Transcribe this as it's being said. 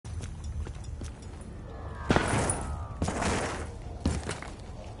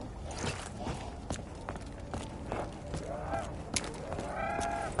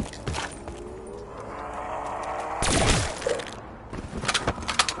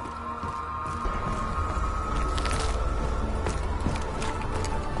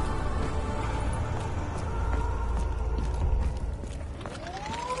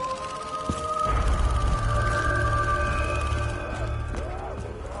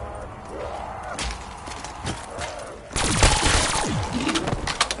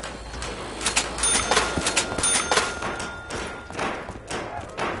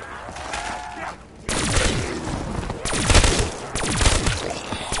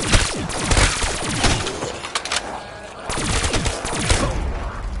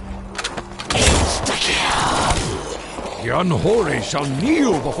The unholy shall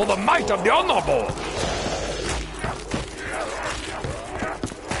kneel before the might of the honorable.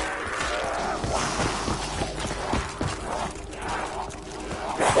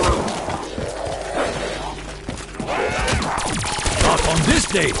 Not on this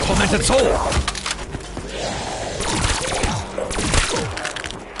day, tormented soul.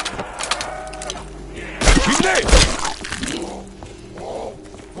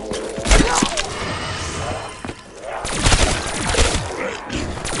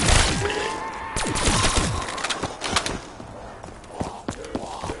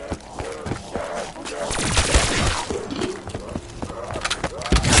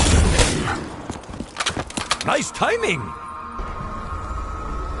 Nice timing!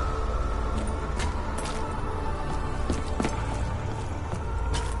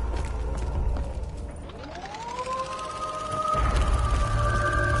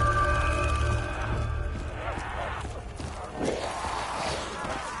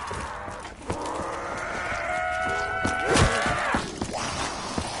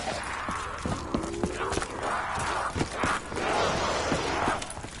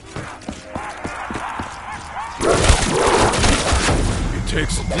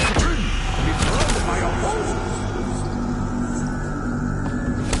 Takes discipline to be surrounded by opponents.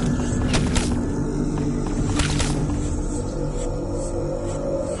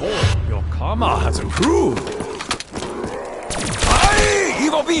 Oh, your karma has improved. Aye,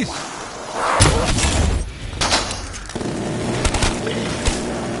 evil beast!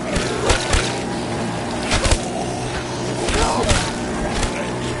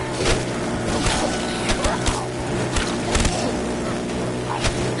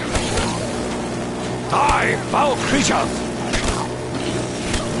 Die, foul creatures!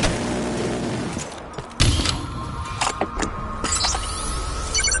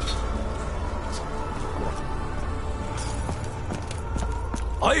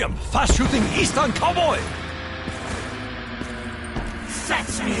 I am fast-shooting Eastern Cowboy!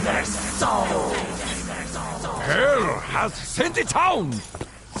 Fetch me their soul! Hell has sent it down!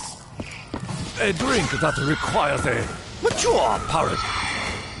 A drink that requires a mature palate.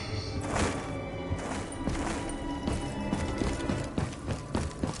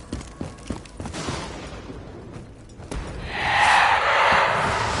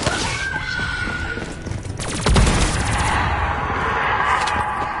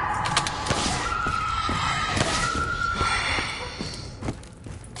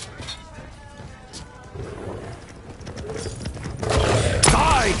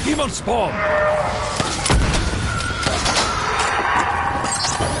 Demon spawn!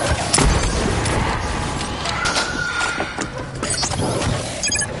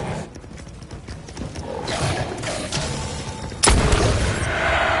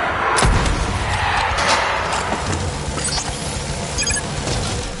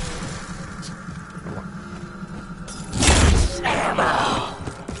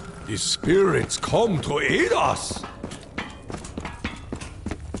 The spirits come to aid us!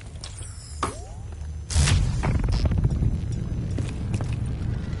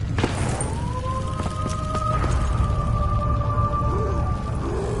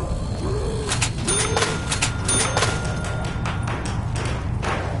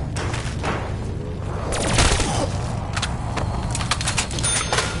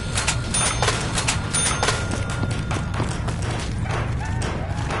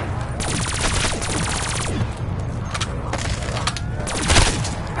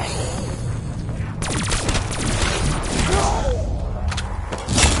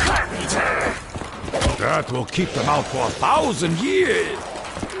 That will keep them out for 1,000 years.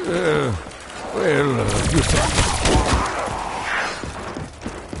 You say.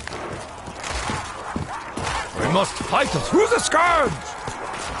 We must fight through the scourge.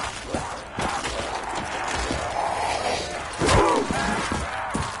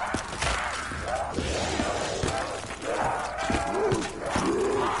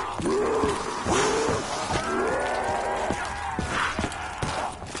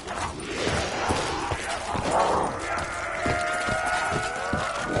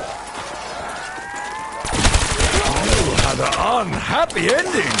 An unhappy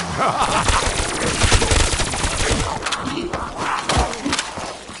ending!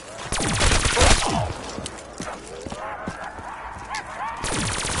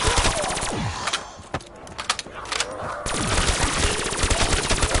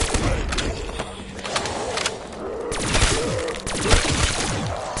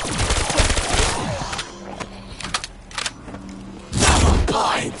 Double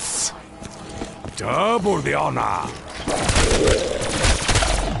points! Double the honor!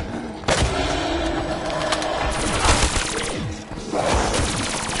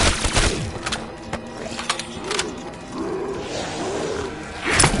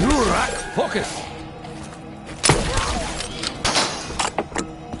 You lack focus.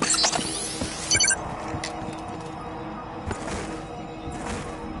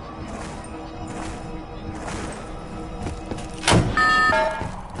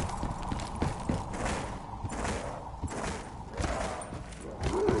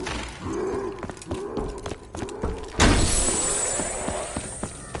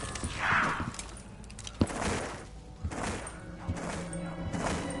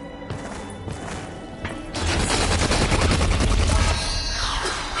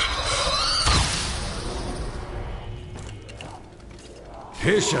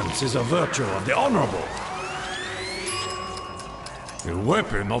 Patience is a virtue of the honorable. A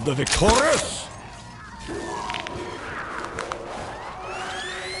weapon of the victorious.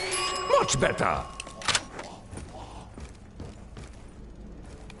 Much better.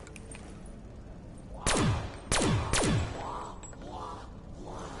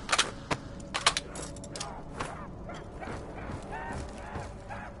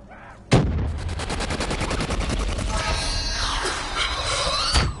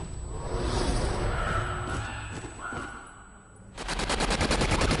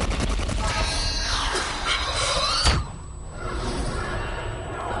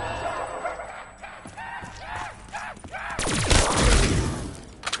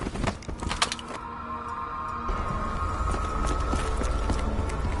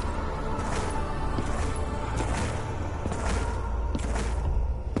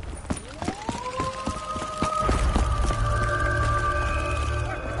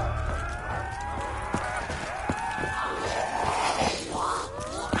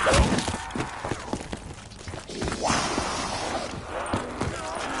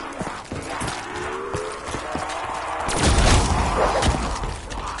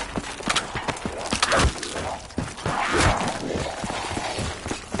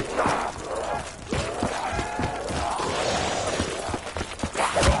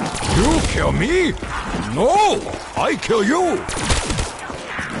 You kill me? No! I kill you!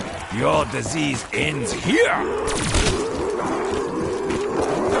 Your disease ends here!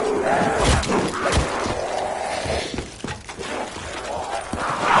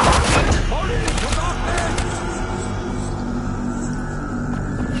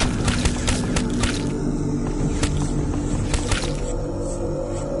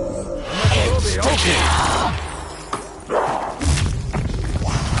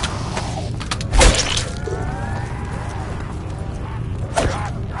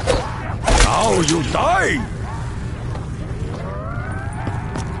 Now you die!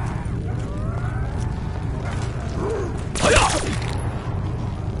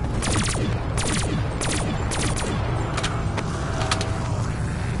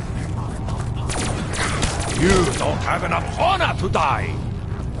 You don't have enough honor to die!